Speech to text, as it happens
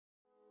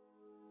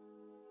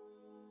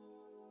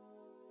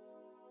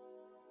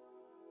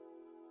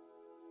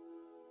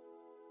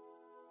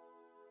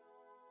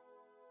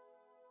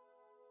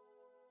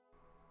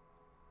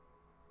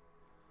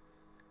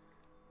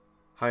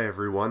Hi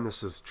everyone,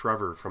 this is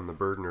Trevor from the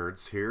Bird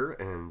Nerds here,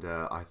 and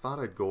I thought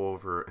I'd go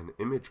over an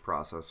image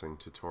processing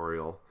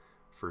tutorial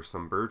for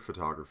some bird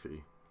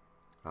photography.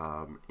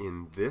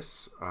 In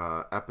this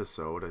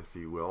episode, if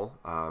you will,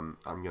 I'm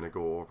going to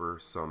go over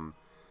some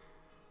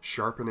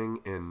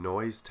sharpening and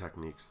noise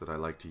techniques that I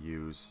like to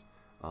use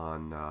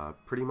on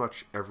pretty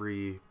much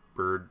every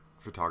bird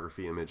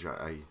photography image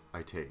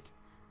I take.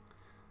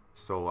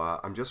 So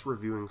I'm just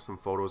reviewing some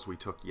photos we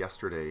took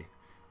yesterday.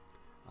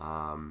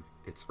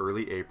 It's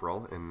early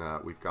April, and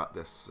we've got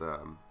this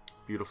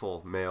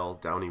beautiful male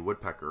Downy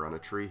Woodpecker on a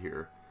tree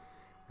here,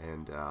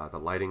 and the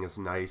lighting is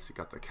nice. You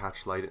got the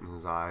catch light in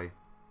his eye.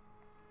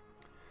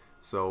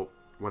 So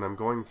when I'm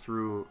going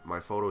through my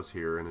photos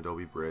here in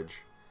Adobe Bridge,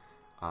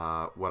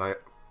 the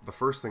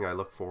first thing I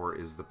look for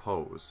is the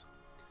pose.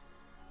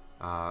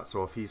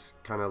 So if he's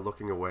kind of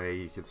looking away,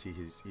 you can see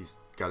he's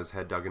got his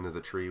head dug into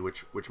the tree,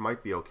 which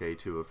might be okay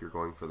too if you're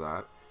going for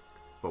that.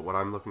 But what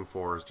I'm looking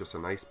for is just a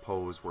nice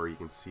pose where you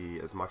can see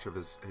as much of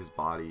his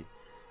body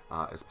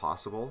as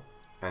possible,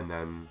 and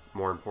then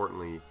more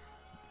importantly,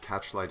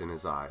 catch light in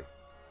his eye,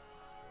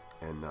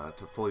 and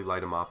to fully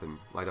light him up and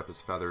light up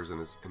his feathers in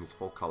his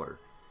full color.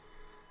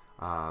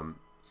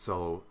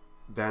 So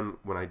then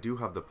when I do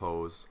have the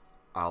pose,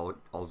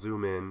 I'll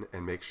zoom in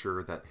and make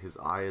sure that his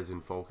eye is in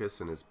focus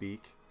and his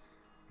beak,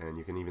 and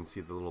you can even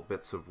see the little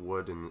bits of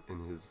wood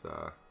in his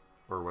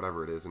or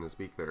whatever it is in his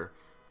beak there.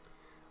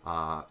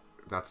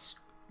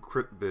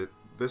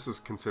 This is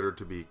considered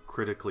to be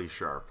critically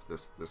sharp,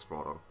 this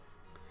photo.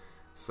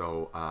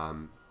 So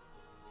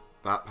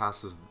that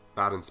passes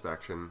that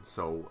inspection,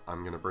 so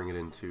I'm going to bring it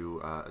into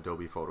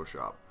Adobe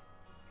Photoshop.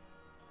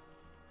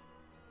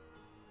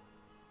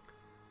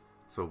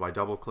 So by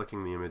double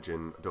clicking the image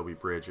in Adobe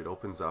Bridge, it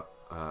opens up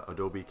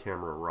Adobe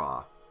Camera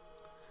Raw.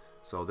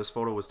 So this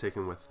photo was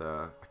taken with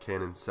a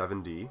Canon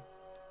 7D,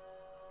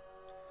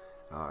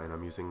 and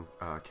I'm using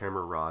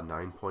Camera Raw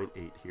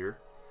 9.8 here.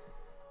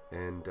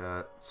 And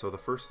so the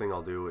first thing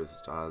I'll do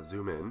is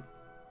zoom in,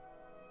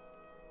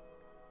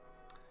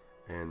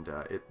 and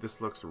this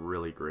looks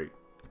really great.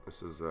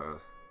 This is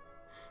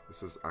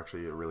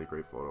actually a really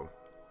great photo.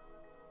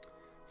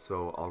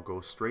 So I'll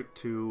go straight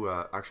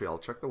to actually I'll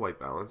check the white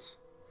balance.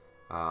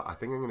 I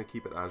think I'm going to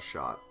keep it as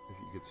shot. If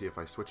you can see, if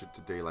I switch it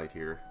to daylight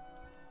here,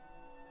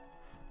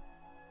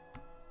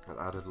 it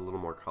added a little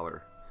more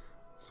color.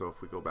 So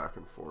if we go back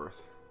and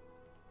forth,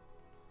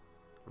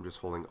 I'm just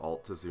holding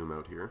Alt to zoom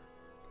out here.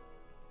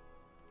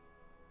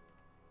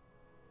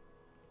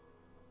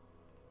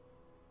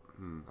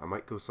 I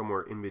might go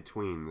somewhere in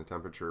between the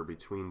temperature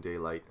between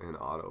daylight and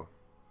auto.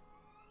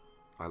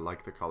 I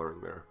like the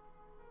coloring there.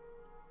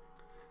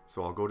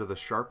 So I'll go to the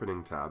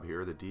sharpening tab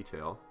here, the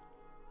detail,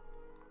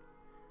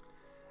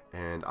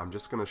 and I'm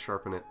just going to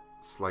sharpen it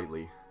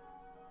slightly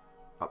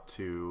up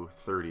to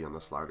 30 on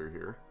the slider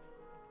here.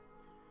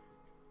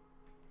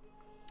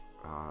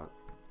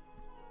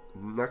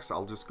 Next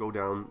I'll just go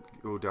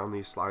down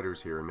these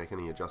sliders here and make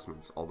any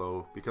adjustments,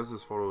 although because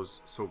this photo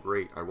is so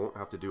great I won't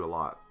have to do a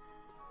lot.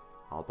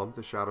 I'll bump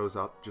the shadows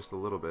up just a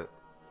little bit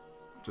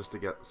just to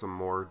get some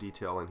more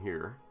detail in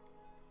here.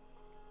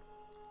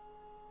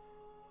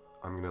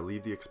 I'm going to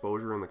leave the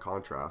exposure and the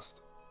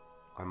contrast.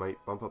 I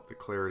might bump up the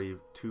clarity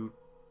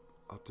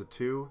up to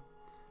 2,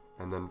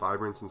 and then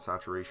vibrance and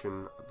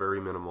saturation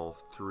very minimal,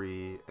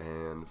 3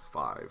 and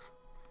 5.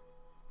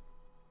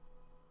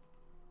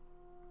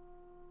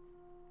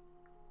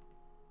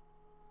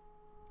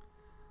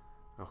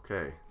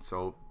 Okay,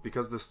 so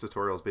because this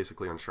tutorial is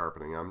basically on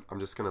sharpening, I'm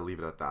just going to leave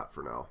it at that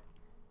for now.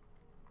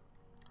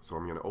 So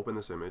I'm going to open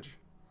this image,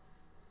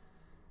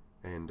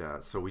 and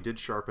so we did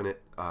sharpen it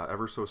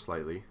ever so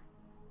slightly.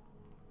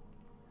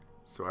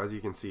 So as you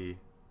can see,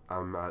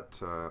 I'm at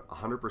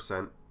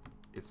 100%.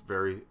 It's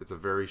a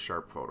very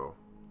sharp photo.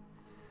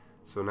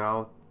 So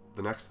now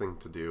the next thing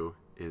to do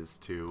is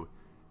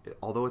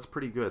although it's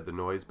pretty good, the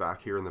noise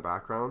back here in the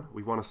background,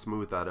 we want to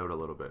smooth that out a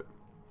little bit.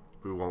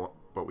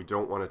 But we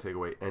don't want to take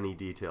away any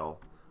detail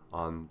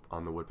on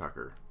the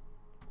woodpecker,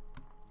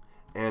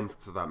 and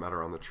for that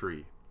matter on the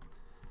tree.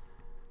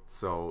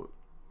 So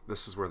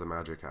this is where the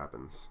magic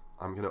happens.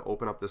 I'm going to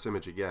open up this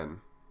image again,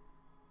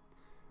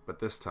 but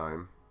this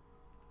time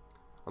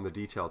on the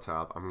detail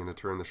tab I'm going to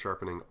turn the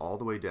sharpening all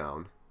the way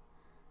down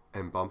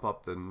and bump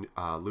up the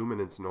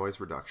luminance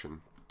noise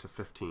reduction to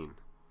 15.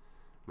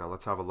 Now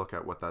let's have a look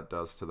at what that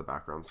does to the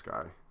background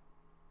sky.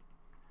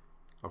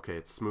 Okay,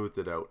 it's smoothed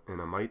it out, and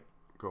I might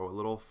go a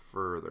little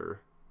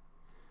further.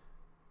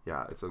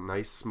 Yeah, it's a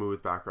nice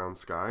smooth background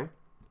sky.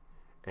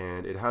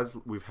 And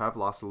we have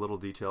lost a little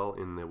detail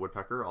in the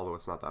woodpecker, although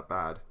it's not that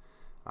bad,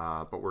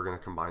 but we're going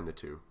to combine the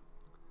two.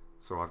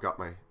 So I've got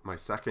my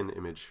second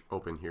image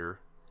open here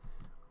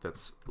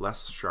that's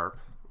less sharp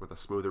with a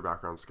smoother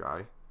background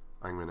sky.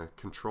 I'm going to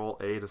Control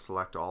A to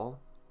select all,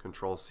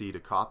 Control C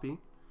to copy,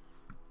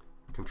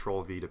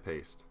 Control V to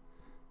paste.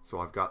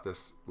 So I've got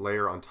this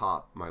layer on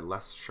top, my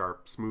less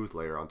sharp smooth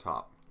layer on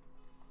top.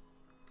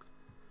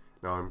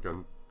 Now I'm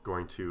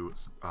going to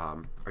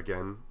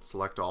again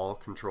select all,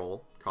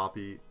 Control,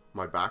 copy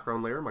my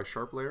background layer, my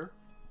sharp layer,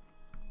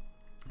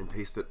 and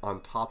paste it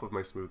on top of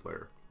my smooth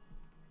layer.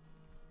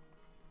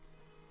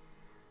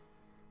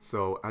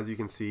 So as you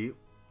can see,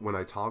 when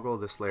I toggle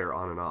this layer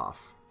on and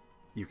off,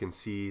 you can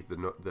see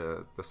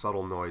the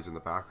subtle noise in the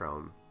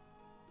background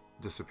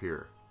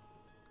disappear.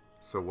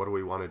 So what do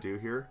we want to do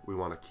here? We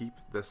want to keep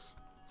this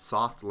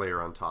soft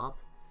layer on top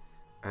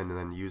and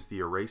then use the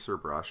eraser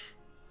brush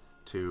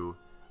to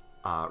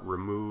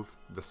remove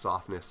the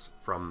softness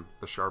from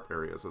the sharp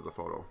areas of the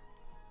photo.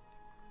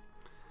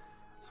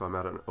 So I'm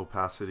at an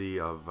opacity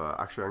of,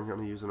 actually I'm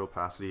going to use an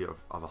opacity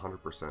of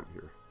 100%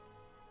 here.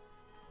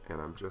 And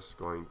I'm just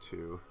going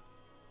to,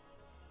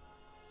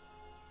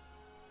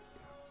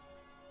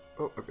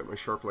 oh, I've got my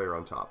sharp layer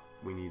on top.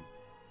 We need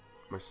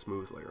my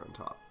smooth layer on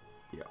top.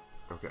 Yeah,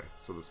 okay,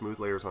 so the smooth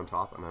layer is on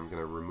top, and I'm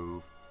going to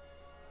remove,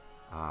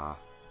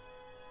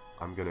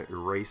 I'm going to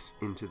erase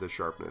into the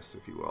sharpness,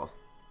 if you will.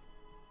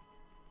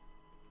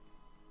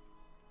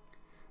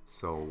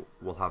 So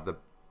we'll have the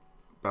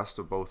best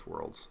of both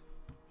worlds.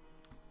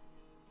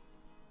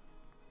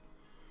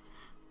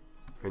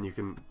 And you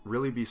can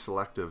really be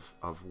selective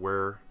of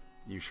where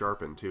you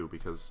sharpen too,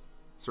 because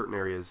certain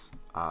areas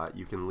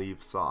you can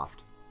leave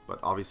soft, but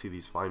obviously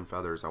these fine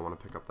feathers, I want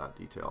to pick up that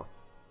detail.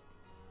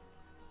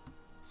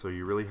 So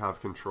you really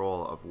have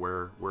control of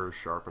where is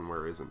sharp and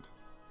where isn't.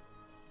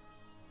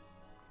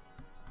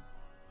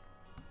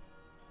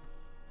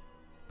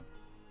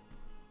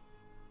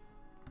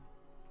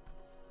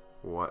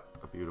 What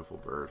a beautiful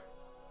bird.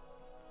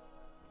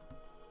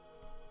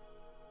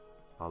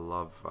 I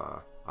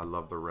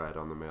love the red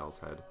on the male's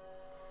head.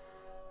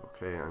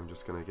 Okay, I'm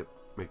just gonna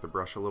make the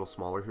brush a little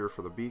smaller here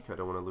for the beak. I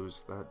don't want to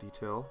lose that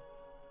detail.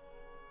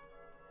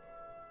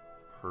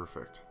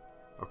 Perfect.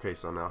 Okay,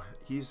 so now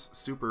he's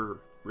super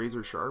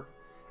razor sharp,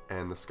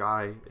 and the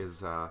sky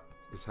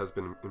has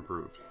been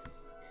improved.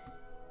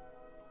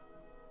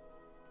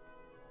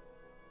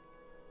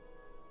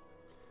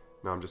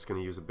 Now I'm just going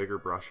to use a bigger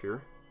brush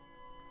here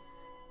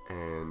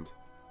and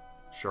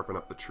sharpen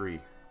up the tree.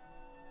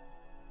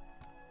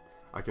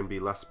 I can be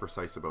less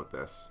precise about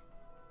this.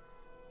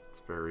 It's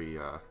very,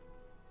 you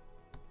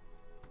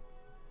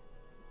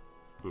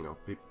know,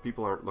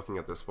 people aren't looking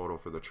at this photo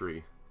for the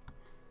tree.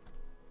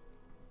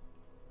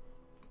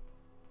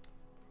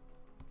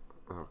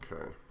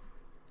 Okay,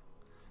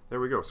 there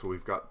we go. So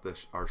we've got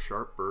our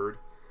sharp bird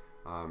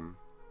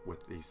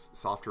with the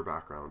softer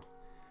background,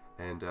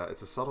 and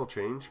it's a subtle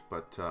change,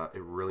 but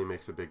it really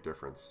makes a big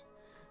difference.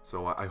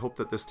 So I hope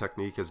that this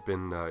technique has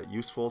been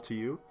useful to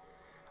you.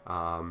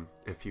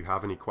 If you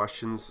have any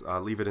questions,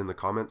 leave it in the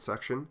comment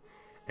section.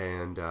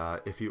 And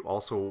if you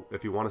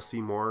want to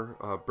see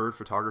more bird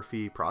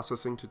photography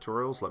processing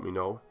tutorials, let me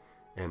know,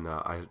 and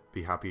I'd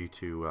be happy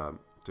to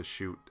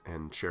shoot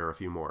and share a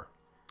few more.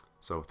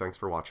 So thanks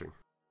for watching.